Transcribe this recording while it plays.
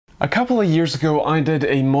A couple of years ago I did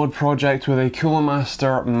a mod project with a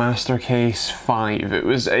Coolmaster Master Case 5. It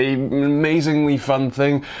was an amazingly fun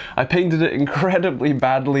thing. I painted it incredibly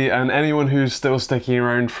badly, and anyone who's still sticking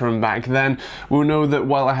around from back then will know that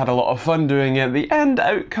while I had a lot of fun doing it, the end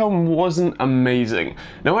outcome wasn't amazing.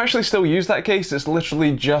 Now I actually still use that case. It's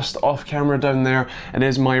literally just off camera down there. It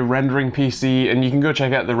is my rendering PC, and you can go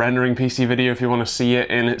check out the rendering PC video if you want to see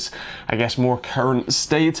it in its, I guess, more current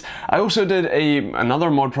state. I also did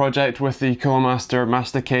another mod project with the Coolmaster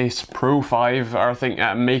Master Case Pro 5, or I think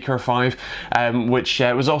Maker 5, which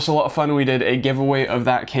was also a lot of fun. We did a giveaway of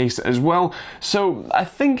that case as well. So I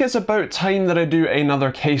think it's about time that I do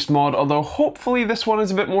another case mod, although hopefully this one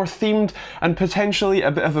is a bit more themed and potentially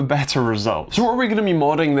a bit of a better result. So what are we going to be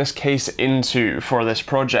modding this case into for this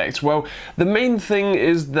project? Well, the main thing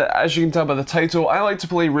is that, as you can tell by the title, I like to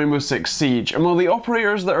play Rainbow Six Siege, and while the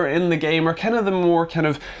operators that are in the game are kind of the more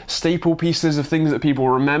staple pieces of things that people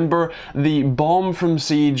remember, the bomb from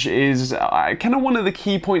Siege is kind of one of the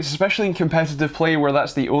key points, especially in competitive play where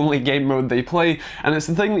that's the only game mode they play, and it's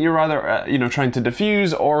the thing that you're either trying to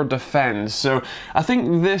defuse or defend. So I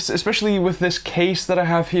think this, especially with this case that I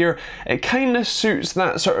have here, it kind of suits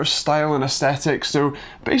that sort of style and aesthetic. So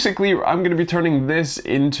basically I'm going to be turning this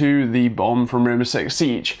into the bomb from Rainbow Six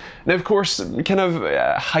Siege. Now of course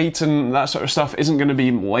height and that sort of stuff isn't going to be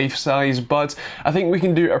life size, but I think we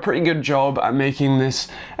can do a pretty good job at making this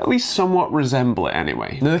at least somewhat resemble it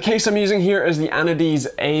anyway. Now the case I'm using here is the Anades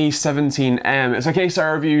A17M. It's a case I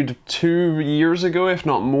reviewed 2 years ago, if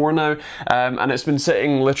not more now, and it's been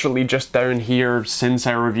sitting literally just down here since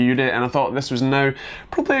I reviewed it, and I thought this was now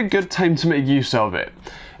probably a good time to make use of it.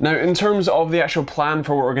 Now, in terms of the actual plan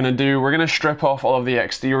for what we're going to do, we're going to strip off all of the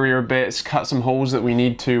exterior bits, cut some holes that we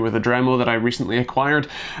need to with a Dremel that I recently acquired,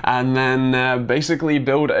 and then basically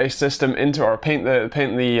build a system into our paint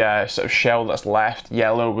the sort of shell that's left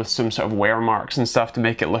yellow with some sort of wear marks and stuff to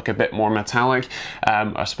make it look a bit more metallic.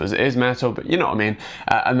 I suppose it is metal, but you know what I mean.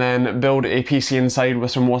 And then build a PC inside with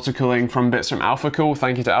some water cooling from bits from Alphacool.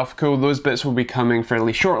 Thank you to Alphacool. Those bits will be coming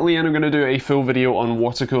fairly shortly, and I'm going to do a full video on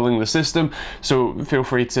water cooling the system, so feel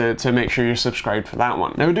free to make sure you're subscribed for that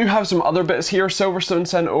one. Now we do have some other bits here. Silverstone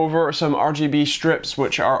sent over some RGB strips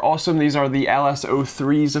which are awesome. These are the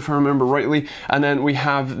LS03s if I remember rightly, and then we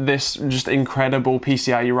have this just incredible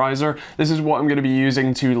PCIe riser. This is what I'm going to be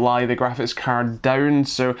using to lie the graphics card down,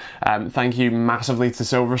 so thank you massively to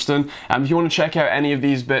Silverstone. If you want to check out any of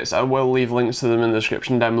these bits, I will leave links to them in the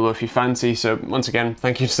description down below if you fancy, so once again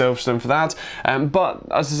thank you to Silverstone for that. But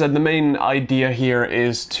as I said, the main idea here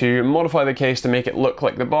is to modify the case to make it look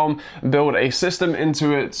like the bomb, build a system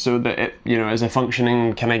into it so that it, is a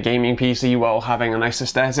functioning kind of gaming PC while having a nice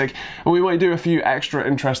aesthetic. And we might do a few extra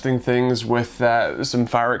interesting things with some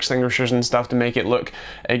fire extinguishers and stuff to make it look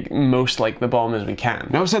most like the bomb as we can.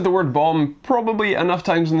 Now I've said the word bomb probably enough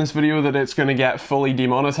times in this video that it's going to get fully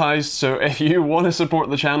demonetized, so if you want to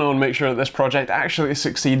support the channel and make sure that this project actually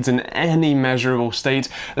succeeds in any measurable state,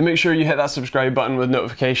 then make sure you hit that subscribe button with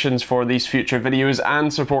notifications for these future videos,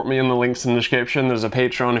 and support me in the links in the description. There's a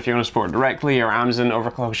Patreon if you want to support directly, or Amazon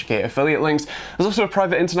Overclock UK affiliate links. There's also a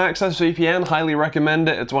private internet access VPN, highly recommend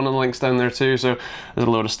it. It's one of the links down there too, so there's a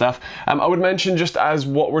load of stuff. I would mention, just as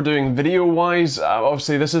what we're doing video wise,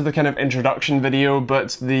 obviously this is the kind of introduction video,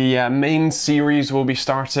 but the main series will be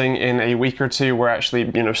starting in a week or two. We're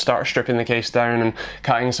actually start stripping the case down and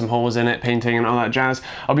cutting some holes in it, painting and all that jazz.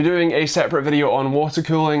 I'll be doing a separate video on water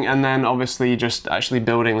cooling, and then obviously just actually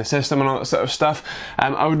building the system and all that sort of stuff.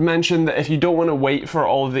 I would mention that if you don't want to wait for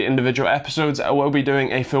all of the individual episodes, I will be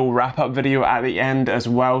doing a full wrap-up video at the end as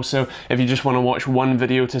well, so if you just want to watch one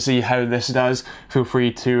video to see how this does, feel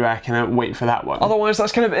free to kind of wait for that one. Otherwise,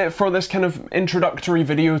 that's kind of it for this kind of introductory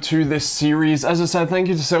video to this series. As I said, thank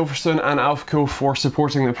you to Silverstone and Alphacool for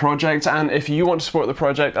supporting the project, and if you want to support the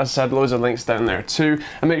project, as I said, loads of links down there too.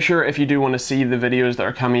 And make sure if you do want to see the videos that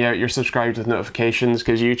are coming out, you're subscribed with notifications,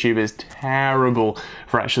 because YouTube is terrible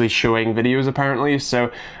for actually showing videos apparently,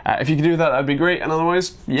 so if you could do that, that'd be great. And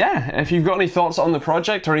otherwise, yeah, if you've got any thoughts on the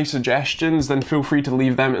project or any suggestions, then feel free to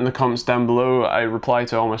leave them in the comments down below. I reply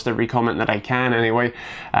to almost every comment that I can anyway,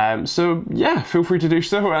 so yeah, feel free to do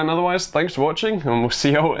so, and otherwise thanks for watching, and we'll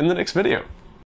see you all in the next video.